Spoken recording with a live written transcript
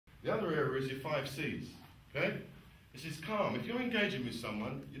The other area is your 5 C's. Okay? This is calm. If you're engaging with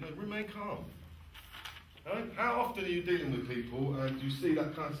someone, remain calm. Right? How often are you dealing with people and you see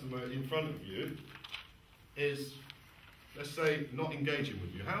that customer in front of you is, let's say, not engaging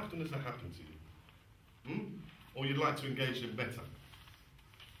with you? How often does that happen to you? Or you'd like to engage them better?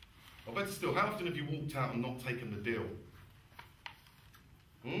 Or better still, how often have you walked out and not taken the deal?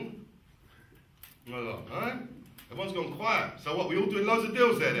 A lot, right? Everyone's gone quiet. So what, we all doing loads of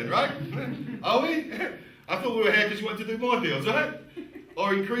deals there then, right? Are we? I thought we were here because you wanted to do more deals, right?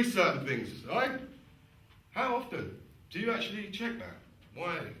 Or increase certain things, right? How often do you actually check that?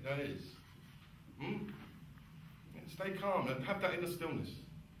 Why that is? Stay calm and have that inner stillness.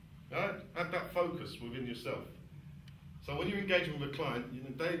 Right? Have that focus within yourself. So when you're engaging with a client, you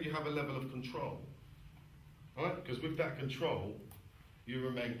have a level of control. Right? Because with that control, you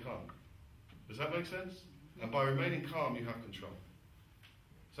remain calm. Does that make sense? And by remaining calm, you have control.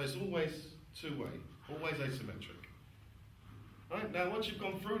 So it's always two-way, always asymmetric. Right? Now, once you've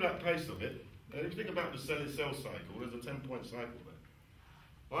gone through that pace of it, if you think about the sales cycle, there's a 10-point cycle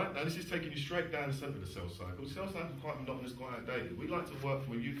there. Right? Now, this is taking you straight down the centre of the sales cycle. The sales cycle is quite monotonous, quite outdated. We like to work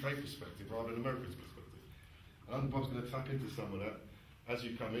from a UK perspective rather than America's perspective. And Bob's going to tap into some of that as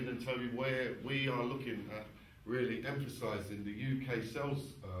you come in and tell you where we are looking at really emphasising the UK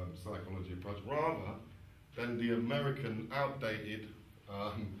sales psychology approach rather than the American outdated,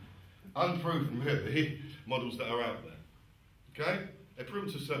 unproven really, models that are out there. Okay? They're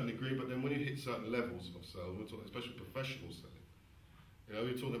proven to a certain degree, but then when you hit certain levels of sales, we're talking especially professional selling,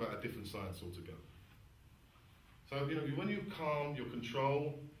 we're talking about a different science altogether. So, when you calm, you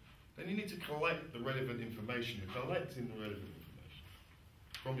control, then you need to collect the relevant information. You're collecting the relevant information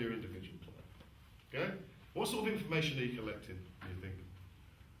from your individual client. Okay? What sort of information are you collecting, do you think?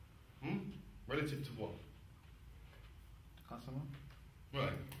 Relative to what? Customer.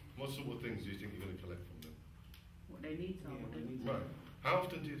 Right. What sort of things do you think you're going to collect from them? What they need, what they need. Right. How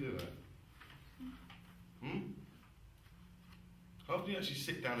often do you do that? How often do you actually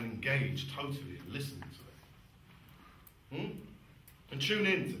sit down and engage totally and listen to them? And tune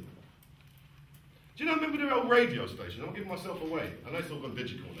in to them? Do you remember the old radio station? I'm giving myself away. I know it's all gone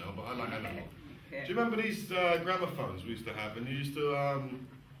digital now, but I like analog. Do you remember these gramophones we used to have? And you used to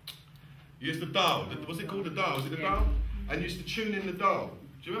dial. Was it called a dial? Was it a dial? And you used to tune in the dial.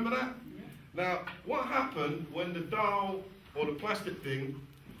 Do you remember that? Yeah. Now, what happened when the dial or the plastic thing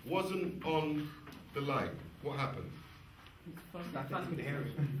wasn't on the line? What happened?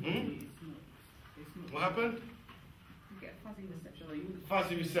 What happened? You get fuzzy reception.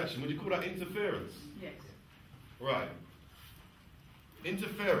 Fuzzy reception. Would you call that interference? Yes. Right.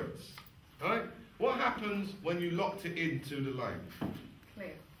 Interference. Right? What happens when you locked it into the line?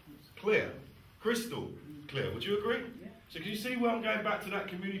 Clear. Clear. Crystal clear. Would you agree? Yeah. So can you see where I'm going back to that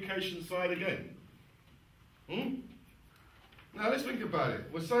communication side again? Now let's think about it.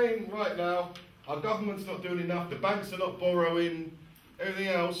 We're saying right now, our government's not doing enough, the banks are not borrowing, everything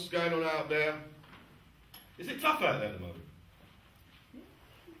else going on out there. Is it tough out there at the moment?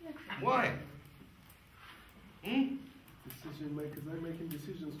 Why? Decision makers, they're making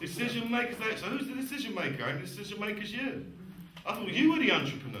decisions. Decision makers, so who's the decision maker? And the decision maker's you. I thought you were the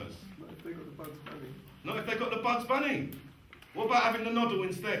entrepreneurs. Not if they got the Bugs Bunny. Not if they got the Bugs Bunny. What about having the noddle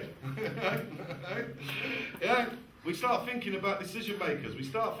instead? Yeah? We start thinking about decision makers. We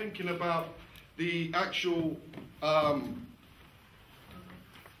start thinking about the actual passing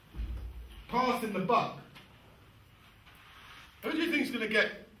the buck. Who do you think is going to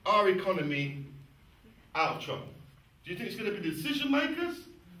get our economy out of trouble? Do you think it's going to be the decision makers,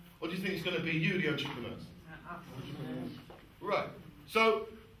 or do you think it's going to be you, the entrepreneurs? Right. So,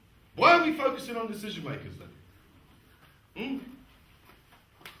 why are we focusing on decision makers then?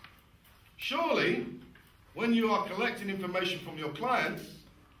 Surely, when you are collecting information from your clients,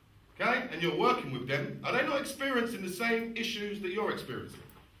 okay, and you're working with them, are they not experiencing the same issues that you're experiencing?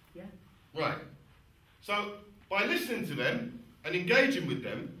 Yeah. Right. So, by listening to them and engaging with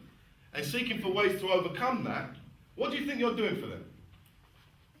them and seeking for ways to overcome that, what do you think you're doing for them?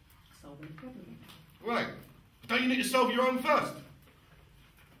 Solving the problem. Right. But don't you need to solve your own first?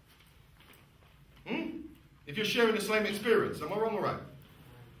 If you're sharing the same experience, am I wrong or right?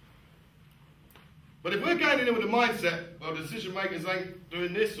 But if we're going in there with a mindset, well, the decision makers ain't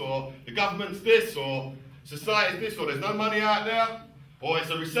doing this, or the government's this, or society's this, or there's no money out there, or it's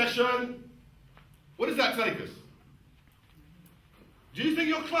a recession, what does that take us? Do you think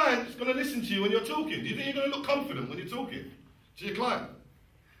your client is going to listen to you when you're talking? Do you think you're going to look confident when you're talking to your client?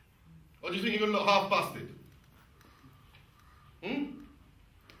 Or do you think you're going to look half-busted? What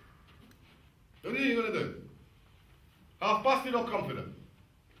do you think you're going to do? Half-busted or confident?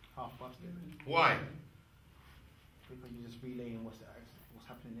 past it. Why? Because you're just relaying what's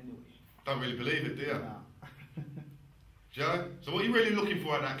happening anyway. Don't really believe it, do you? Nah. Joe? So what are you really looking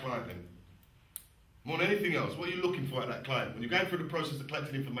for at that client then? More than anything else, what are you looking for at that client? When you're going through the process of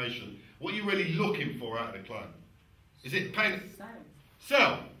collecting information, what are you really looking for out of the client? Is it paying?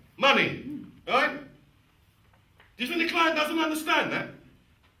 Sell. Money. Right? Do you think the client doesn't understand that?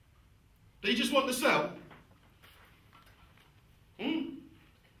 That you just want to sell?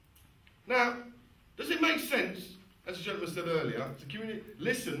 Now, does it make sense, as the gentleman said earlier, to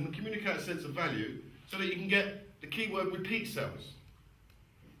listen and communicate a sense of value so that you can get the keyword repeat sales?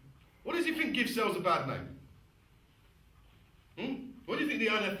 What does he think gives sales a bad name? Where do you think the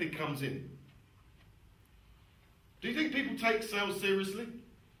unethic comes in? Do you think people take sales seriously?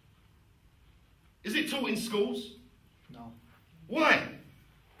 Is it taught in schools? No. Why?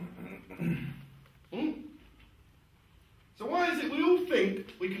 So why is it we all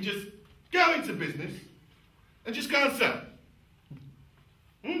think we can just go into business and just go and sell?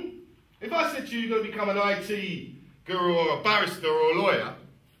 If I said to you, you're going to become an IT guru or a barrister or a lawyer,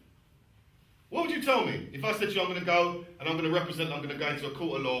 what would you tell me? If I said to you, I'm going to go and I'm going to represent, I'm going to go into a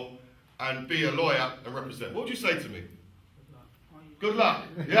court of law and be a lawyer and represent, what would you say to me? Good luck.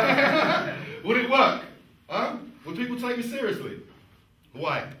 Yeah. Would it work? Huh? Would people take me seriously?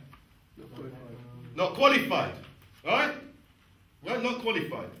 Why? Not qualified. Alright? Well, not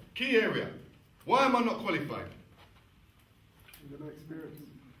qualified. Key area. Why am I not qualified? No experience.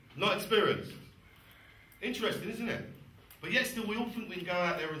 Not experienced. Interesting, isn't it? But yet still we all think we can go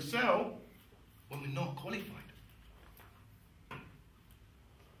out there and sell when we're not qualified.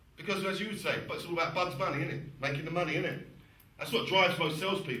 Because as you would say, but it's all about Bud's money, isn't it? Making the money, isn't it? That's what drives most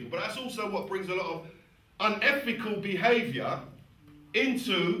salespeople. But that's also what brings a lot of unethical behaviour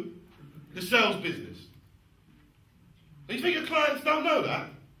into the sales business. Do you think your clients don't know that?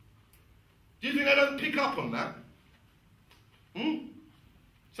 Do you think they don't pick up on that?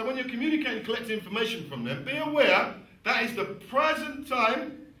 So when you're communicating, collecting information from them, be aware that is the present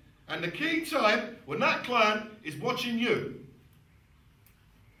time and the key time when that client is watching you.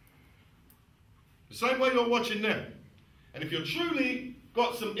 The same way you're watching them. And if you're truly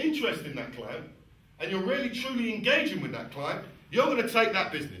got some interest in that client, and you're really truly engaging with that client, you're going to take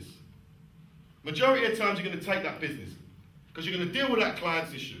that business. Majority of times you're going to take that business. Because you're going to deal with that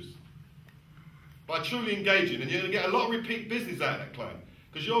client's issues. By truly engaging. And you're going to get a lot of repeat business out of that client.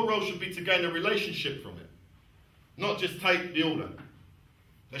 Because your role should be to gain a relationship from it. Not just take the order.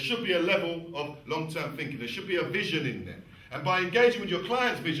 There should be a level of long-term thinking. There should be a vision in there. And by engaging with your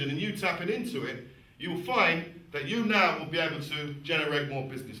client's vision and you tapping into it, you will find that you now will be able to generate more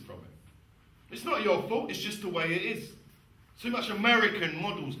business from it. It's not your fault, it's just the way it is. Too much American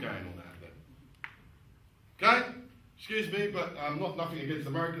models going on out there. Okay? Excuse me, but nothing against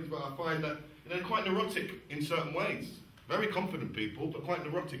Americans, but I find that they're quite neurotic in certain ways. Very confident people, but quite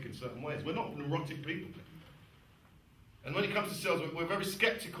neurotic in certain ways. We're not neurotic people. And when it comes to sales, we're very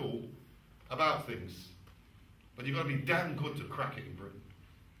sceptical about things. But you've got to be damn good to crack it in Britain.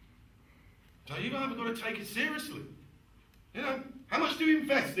 So you've either got to take it seriously. You know, how much do you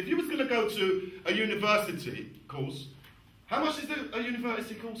invest? If you was going to go to a university course, how much does a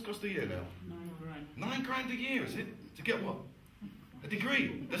university course cost a year now? £9 grand a year, is it? To get what? A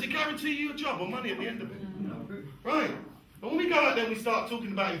degree. Does it guarantee you a job or money at the end of it? No. Right. But when we go out there and we start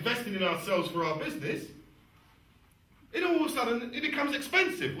talking about investing in ourselves for our business, it all of a sudden, it becomes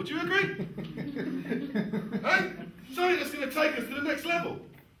expensive. Would you agree? Right? Something that's going to take us to the next level.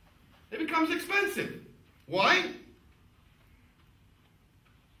 It becomes expensive. Why?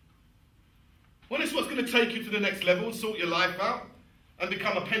 When it's what's going to take you to the next level and sort your life out and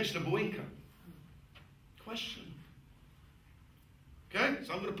become a pensionable income. Question. Okay?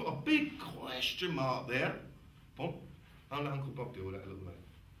 So I'm going to put a big question mark there. Bob? I'll let Uncle Bob deal with that a little later.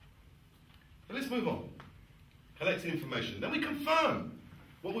 But let's move on. Collecting information. Then we confirm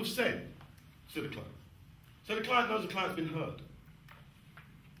what we've said to the client. So the client knows the client's been heard.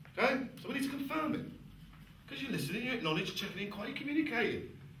 Okay? So we need to confirm it. Because you're listening, you acknowledge, you're checking in, quite communicating.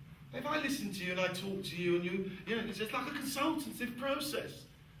 If I listen to you and I talk to you and it's like a consultative process.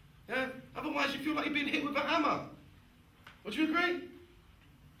 Yeah? Otherwise you feel like you're being hit with a hammer. Would you agree?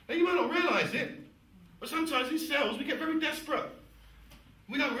 Now you might not realise it, but sometimes in sales we get very desperate.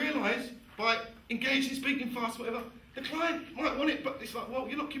 We don't realise by engaging, speaking fast, whatever, the client might want it, but it's like, well,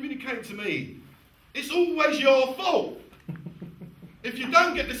 you're not communicating to me. It's always your fault. If you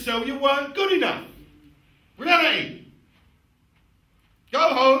don't get the sell, you weren't good enough. Reality. Go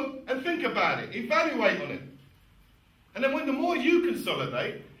home and think about it. Evaluate on it. And then when the more you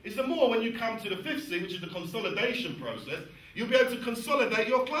consolidate, it's the more when you come to the fifth C, which is the consolidation process, you'll be able to consolidate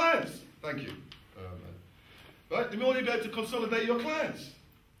your clients. Thank you. Right? The more you'll be able to consolidate your clients.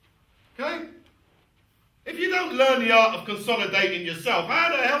 Okay? If you don't learn the art of consolidating yourself,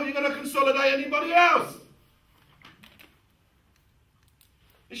 how the hell are you going to consolidate anybody else?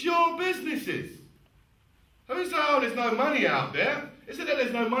 It's your businesses. Who says, oh, there's no money out there? Is it that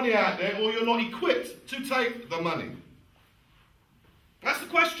there's no money out there, or you're not equipped to take the money? That's the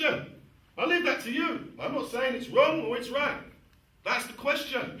question. I'll leave that to you. I'm not saying it's wrong or it's right. That's the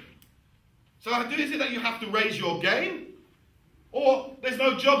question. So is it that you have to raise your game? Or there's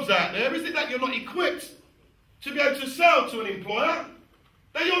no jobs out there? Is it that you're not equipped to be able to sell to an employer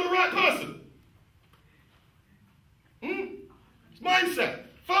that you're the right person? It's mindset,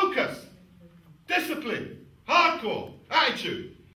 focus, discipline, hardcore, attitude.